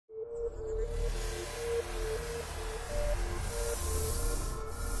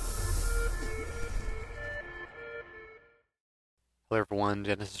Hello everyone,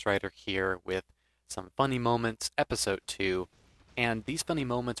 Genesis Writer here with some funny moments, episode 2. And these funny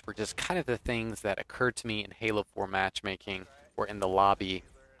moments were just kind of the things that occurred to me in Halo 4 matchmaking or in the lobby.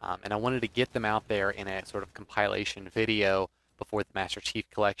 And I wanted to get them out there in a sort of compilation video before the Master Chief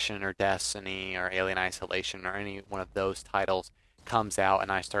Collection or Destiny or Alien Isolation or any one of those titles comes out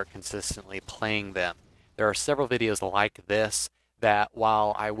and I start consistently playing them. There are several videos like this that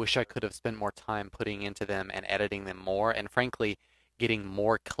while I wish I could have spent more time putting into them and editing them more, and frankly, getting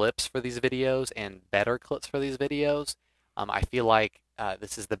more clips for these videos and better clips for these videos, I feel like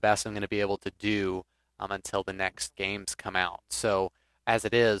this is the best I'm going to be able to do until the next games come out. So as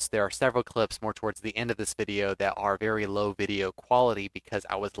it is, there are several clips more towards the end of this video that are very low video quality because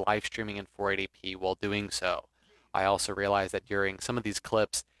I was live streaming in 480p while doing so. I also realized that during some of these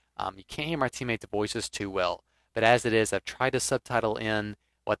clips, you can't hear my teammates' voices too well. But as it is, I've tried to subtitle in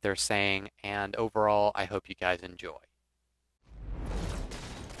what they're saying, and overall, I hope you guys enjoy.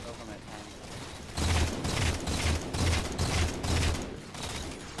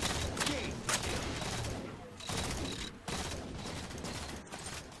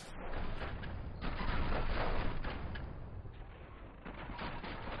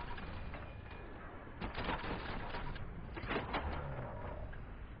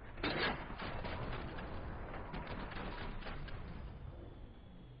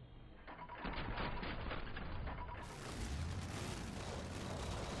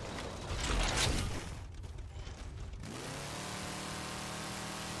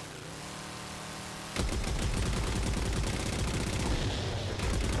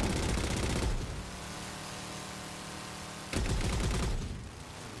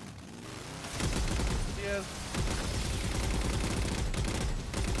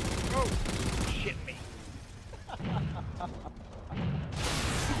 Oh, shit me.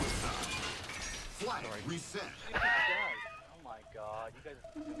 Flight reset. Oh my god, you guys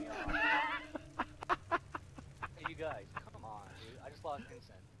are pissing me off. Hey, you guys, come on, dude. I just lost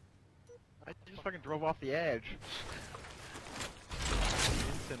consent. I just fucking drove off the edge.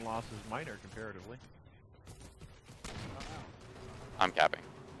 Instant loss is minor comparatively. I'm capping.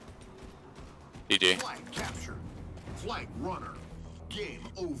 GG. Flight captured. Flight runner. Game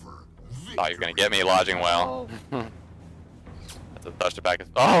over. Thought you were gonna get me lodging well. That's a touch to back.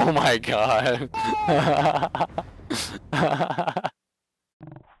 Oh my god.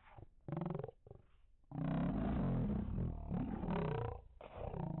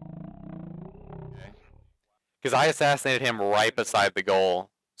 Because I assassinated him right beside the goal.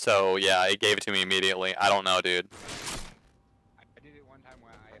 So yeah, it gave it to me immediately. I don't know, dude. I did it one time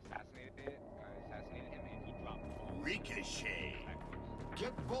where I assassinated him and he dropped the ball. Ricochet.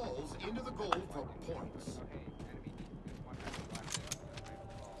 Get balls into the goal for points.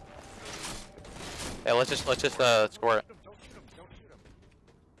 Hey, let's just score it. Don't shoot him, don't shoot him.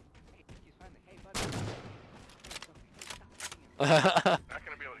 Hey, he's finally, hey buddy. Hey, stop shooting him. Not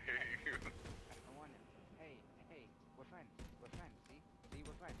gonna be able to hear you. I want him. Hey, we're friends. We're friends, see,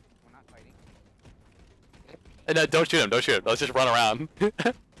 we're friends. We're not fighting. No, don't shoot him, don't shoot him. Let's just run around.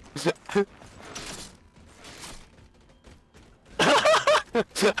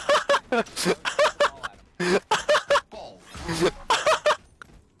 Ball.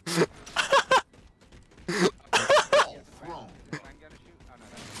 Thrown.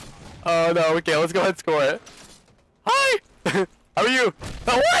 Oh no, okay, let's go ahead and score it. Hi! How are you?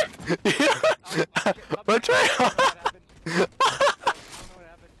 Oh, what? What trail?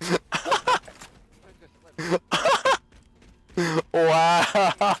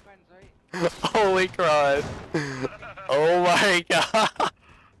 Wow! Holy crud! Oh my god!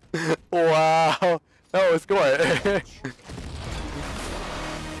 Wow! No, score it.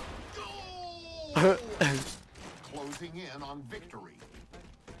 Goal! Closing in on victory.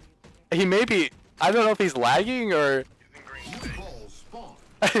 He may be. I don't know if he's lagging or. New balls spawn.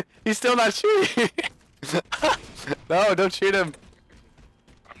 He's still not shooting. No, don't shoot him.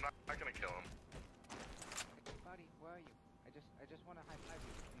 I'm not gonna kill him. Buddy, where are you? I just want to high five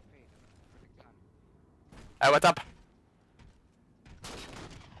you in the face. Perfect time. Hey, what's up?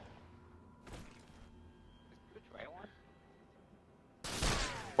 Good try one.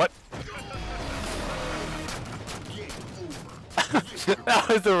 What? Game over. Victory. That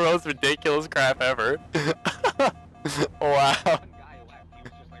was the most ridiculous crap ever. Wow. One guy left. He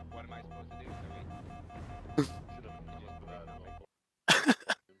was just like, what am I supposed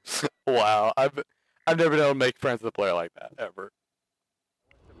to do? Wow. I've never been able to make friends with a player like that ever.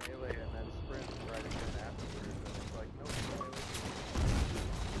 The melee and then sprint right again afterwards. And it's like, no.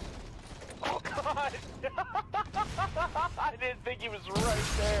 Oh god! I didn't think he was right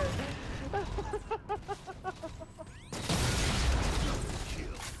there.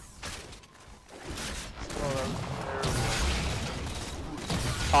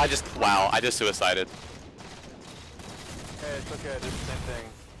 Oh, wow, I just suicided. Hey, it's okay, I did the same thing.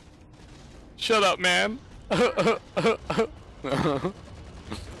 Shut up, man.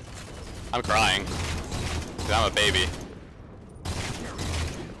 I'm crying. 'Cause I'm a baby.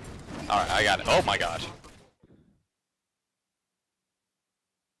 Alright, I got it. Oh my gosh.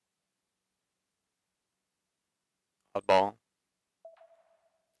 Oddball.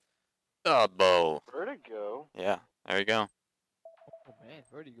 Oddball. Where'd it go? Yeah, there you go. Oh man,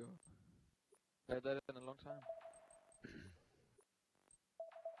 where'd he go? I had that in a long time.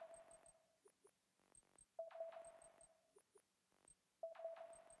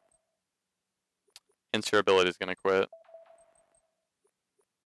 Insurability is gonna quit.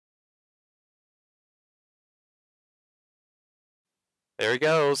 There he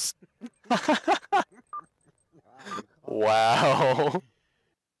goes. Wow.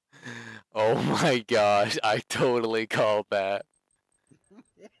 Oh my gosh, I totally called that.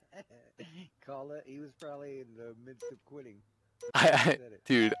 Call it. He was probably in the midst of quitting.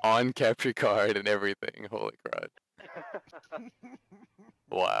 Dude, on capture card and everything. Holy crud.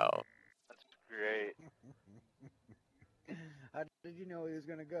 Wow. That's great. How did you know he was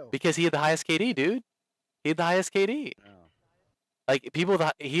gonna go? Because he had the highest KD, dude. He had the highest KD. Oh. Like, people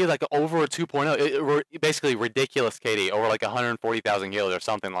thought he had like over a 2.0. Basically ridiculous KD. Over like 140,000 kills or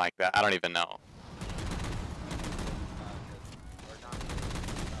something like that. I don't even know.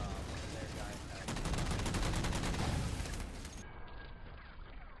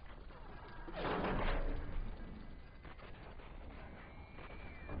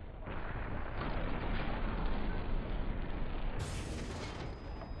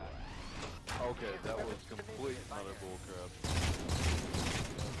 Okay, that was complete utter bullcrap.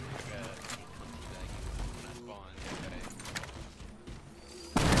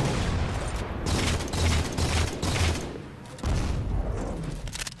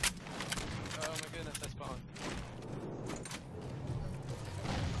 Oh my goodness, I spawned.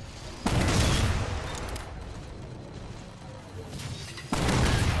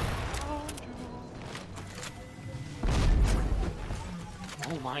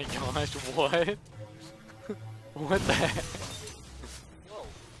 Oh my gosh, what? What the heck? Whoa,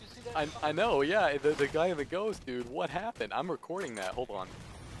 did you see that? I know, yeah, the guy in the ghost, dude. What happened? I'm recording that. Hold on.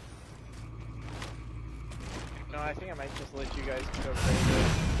 No, I think I might just let you guys go crazy.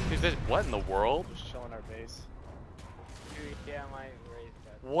 Dude, this, what in the world? Just showing our base. Dude, yeah, I might raise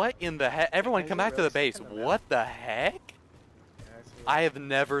that. What in the heck? Everyone Is come it back to really the base. stuck in the What the heck? Yeah, I see. I have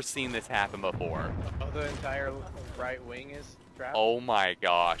never seen this happen before. Oh, the entire right wing is trapped? Oh my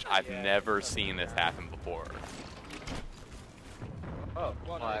gosh, I've Yeah, never that's seen this happen before. Oh,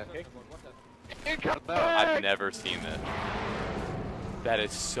 What? my. What the? I've never seen this. That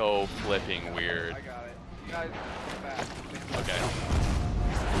is so flipping weird. I got it. Guys, come back. Okay.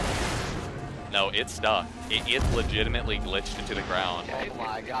 No, it's stuck. It's legitimately glitched into the ground. Oh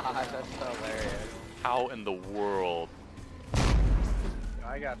my gosh, that's hilarious. How in the world?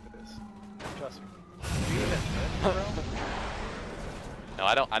 I got this. Trust me. Do you even live, bro? No,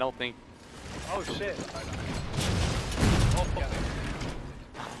 I don't think. Oh shit. Oh, yeah.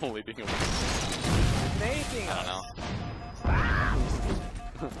 Holy being. Amazing. I don't know.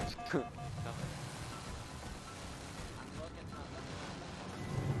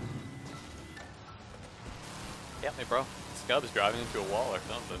 Yeah, hey bro. Scub is driving into a wall or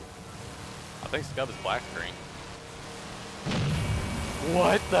something. I think Scub is black screen.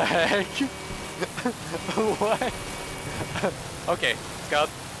 What the heck? What? Okay, Scub.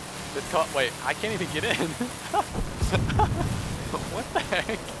 It's called. Wait, I can't even get in. What the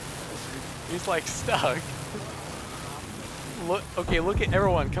heck? He's like stuck. Look. Okay, look at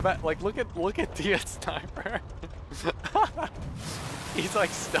everyone. Come back. Like, look at the sniper. He's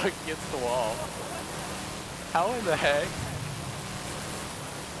like stuck against the wall. How in the heck?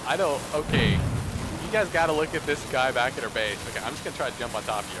 I don't. Okay. You guys gotta look at this guy back at our base. Okay, I'm just gonna try to jump on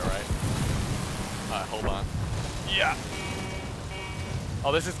top of you, alright? Alright, hold on. Yeah!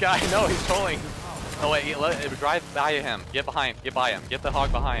 Oh, this is guy. No, he's trolling. Oh, wait, drive by him. Get behind. Get by him. Get the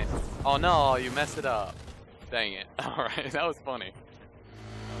hog behind. Oh, no, you messed it up. Dang it. Alright, that was funny.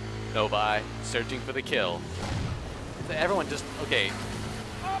 Novi, searching for the kill. So everyone just. Okay.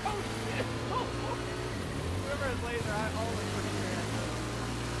 Whoever has laser, I always put your hand.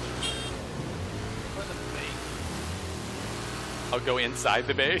 For the base. I'll go inside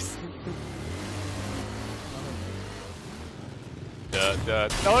the base.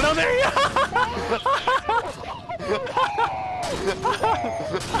 No, no, there you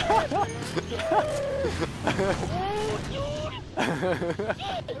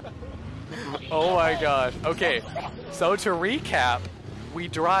Oh my gosh. Okay, so to recap, We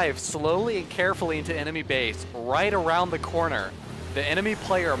drive slowly and carefully into enemy base, right around the corner. The enemy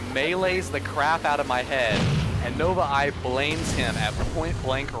player melees the crap out of my head, and Nova Eye blames him at point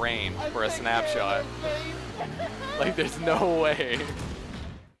blank range for a snapshot. Like, there's no way.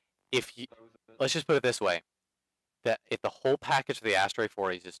 If you, let's just put it this way. That if the whole package of the Astro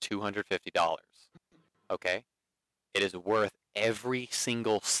A40s is $250, okay, it is worth every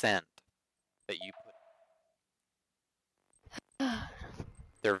single cent that you put.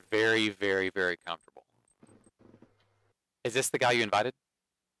 They're very, very, very comfortable. Is this the guy you invited?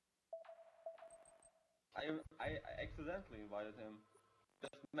 I accidentally invited him.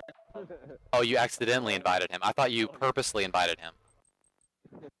 Oh, you accidentally invited him. I thought you purposely invited him.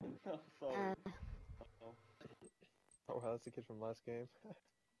 Sorry. Oh, wow, that's the kid from last game.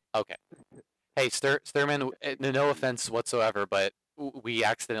 Okay. Hey, Sturman, no offense whatsoever, but we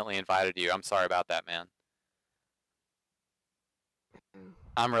accidentally invited you. I'm sorry about that, man.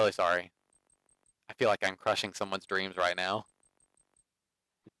 I'm really sorry. I feel like I'm crushing someone's dreams right now.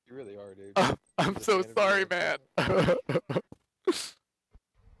 You really are, dude. I'm so sorry, man.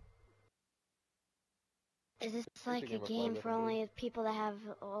 Is this like a game for only people that have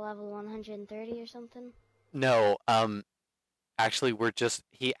level 130 or something? No, actually,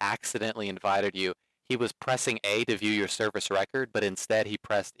 he accidentally invited you. He was pressing A to view your service record, but instead he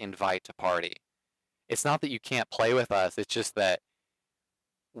pressed invite to party. It's not that you can't play with us, it's just that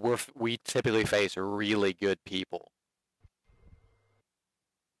we typically face really good people.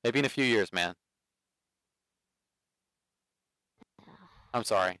 Maybe in a few years, man. I'm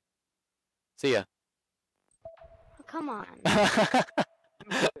sorry. See ya. Oh, come on.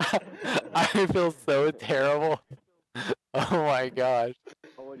 I feel so terrible. Oh my gosh.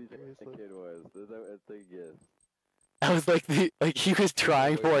 What do you think the kid was? That's a guess. I was like, he was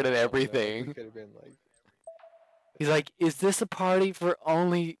trying for it and everything. Could have been like. He's like, is this a party for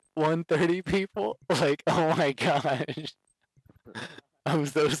only 130 people? Like, oh my gosh. I'm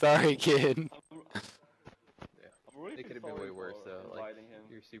so sorry, kid. It could have been way worse though. Like,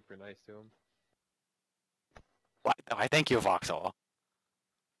 you're super nice to him. Why, thank you, Vxol.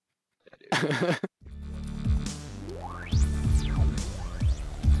 Yeah, dude.